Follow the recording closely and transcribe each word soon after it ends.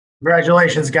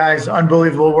Congratulations, guys.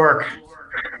 Unbelievable work.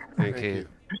 Thank Thank you. you.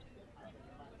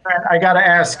 I got to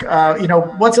ask,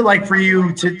 what's it like for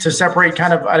you to separate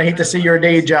kind of, I hate to say your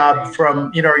day job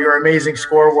from, your amazing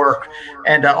score work.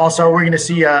 And also, are we going to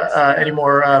see any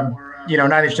more,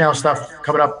 Nine Inch Nails stuff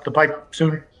coming up the pipe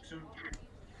soon?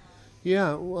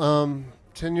 Yeah,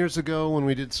 10 years ago when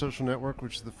we did Social Network,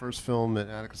 which is the first film that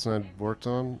Atticus and I worked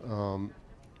on,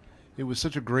 it was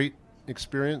such a great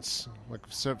experience. Like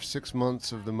 6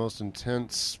 months of the most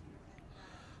intense,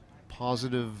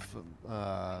 positive.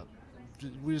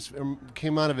 We just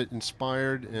came out of it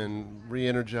inspired and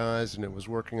re-energized, and it was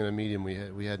working in a medium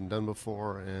we hadn't done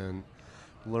before, and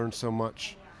learned so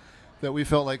much that we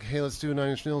felt like, hey, let's do a Nine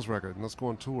Inch Nails record and let's go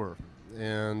on tour.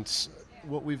 And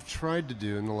what we've tried to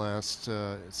do in the last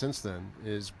since then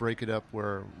is break it up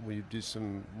where we do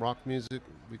some rock music,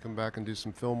 we come back and do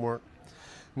some film work.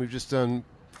 We've just done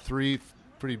three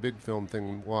pretty big film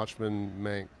things: Watchmen,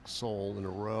 Mank, Soul in a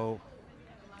row.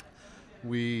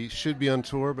 We should be on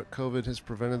tour, but COVID has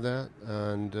prevented that,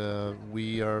 and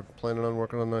we are planning on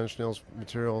working on Nine Inch Nails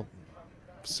material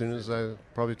as soon as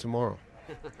probably tomorrow.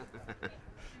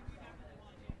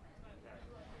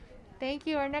 Thank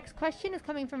you. Our next question is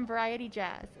coming from Variety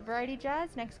Jazz. Variety Jazz,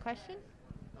 next question.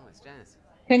 Oh, it's Jazz.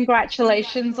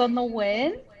 Congratulations on the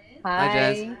win. Hi,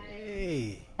 Jazz. Hi.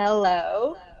 Hey.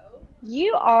 Hello.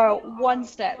 You are one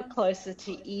step closer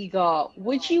to EGOT.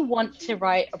 Would you want to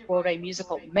write a Broadway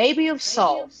musical, maybe of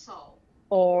soul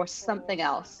or something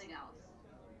else?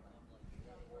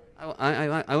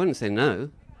 I wouldn't say no.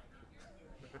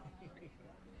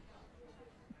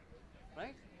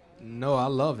 Right? No, I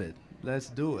love it. Let's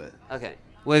do it. Okay.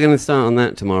 We're going to start on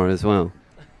that tomorrow as well.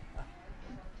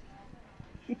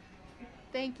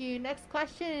 Thank you. Next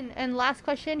question and last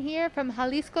question here from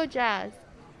Jalisco Jazz.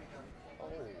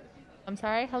 I'm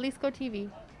sorry, Jalisco TV.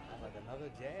 Like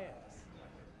another jazz.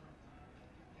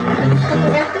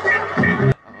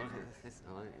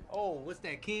 Oh, what's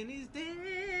that? Kenny's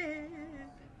dead.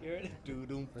 You heard it?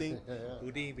 Do-doom think.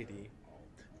 Do-dee-be-dee.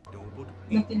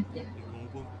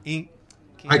 Ink.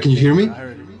 Hi, can you hear me? I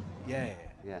heard it. Yeah.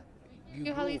 Yeah. Thank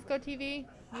you, Jalisco TV.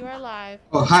 You are live.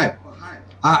 Oh, hi.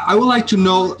 I would like to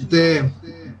know the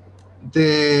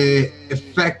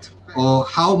effect or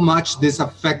how much this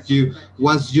affect you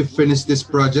once you finish this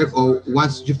project or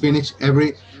once you finish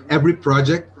every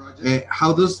project.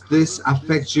 How does this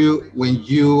affect you when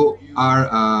you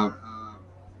are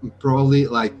probably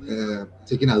like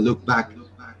taking a look back?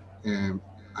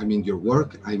 I mean, your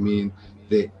work. I mean,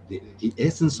 the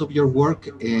essence of your work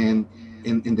and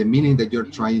the meaning that you're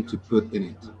trying to put in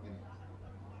it.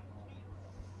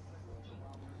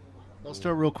 I'll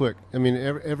start real quick. I mean,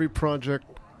 every project,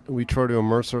 we try to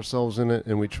immerse ourselves in it,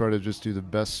 and we try to just do the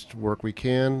best work we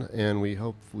can, and we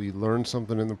hope we learn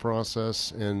something in the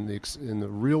process, and the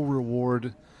real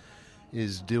reward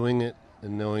is doing it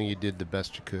and knowing you did the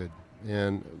best you could.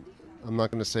 And I'm not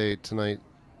going to say tonight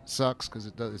sucks, because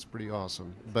it's pretty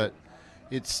awesome, but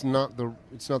it's not the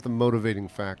motivating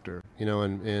factor,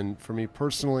 and for me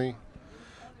personally,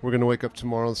 we're going to wake up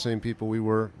tomorrow the same people we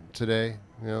were today.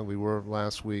 We were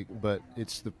last week, but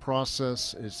it's the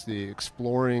process, it's the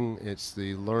exploring, it's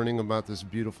the learning about this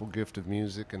beautiful gift of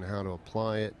music and how to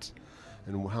apply it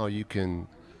and how you can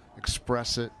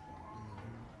express it.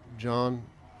 John,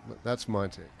 that's my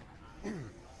take.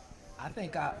 I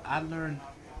think I learned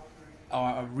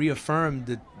or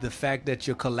reaffirmed the fact that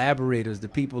your collaborators, the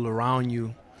people around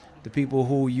you, the people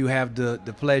who you have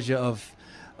the pleasure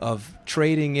of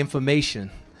trading information,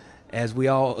 as we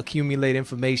all accumulate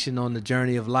information on the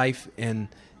journey of life, and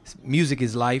music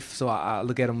is life, so I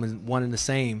look at them as one and the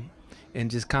same, and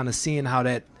just kind of seeing how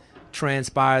that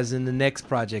transpires in the next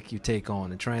project you take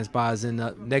on, and transpires in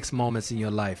the next moments in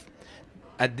your life.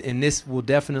 And this will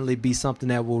definitely be something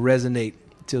that will resonate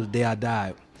till the day I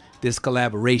die, this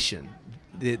collaboration.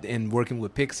 And working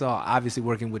with Pixar, obviously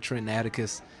working with Trent and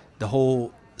Atticus, the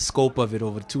whole scope of it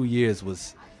over 2 years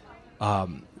was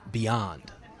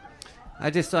beyond.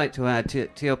 I'd just like to add to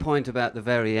your point about the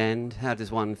very end, how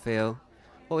does one feel?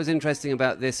 What was interesting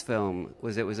about this film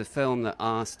was it was a film that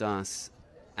asked us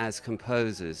as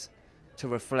composers to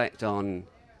reflect on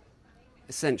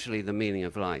essentially the meaning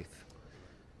of life.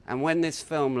 And when this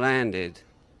film landed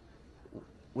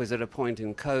was at a point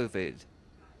in COVID,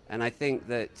 and I think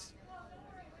that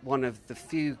one of the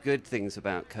few good things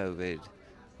about COVID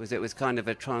was it was kind of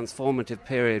a transformative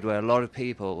period where a lot of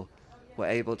people were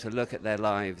able to look at their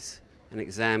lives and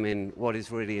examine what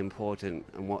is really important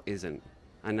and what isn't.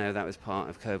 I know that was part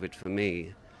of COVID for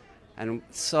me. And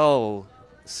Soul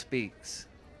speaks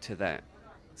to that.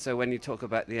 So when you talk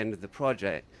about the end of the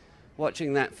project,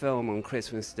 watching that film on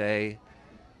Christmas Day,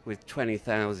 with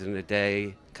 20,000 a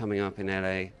day coming up in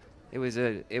LA. It was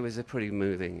a pretty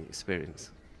moving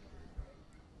experience.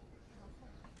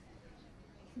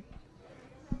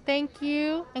 Thank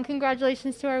you, and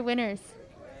congratulations to our winners.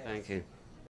 Thank you.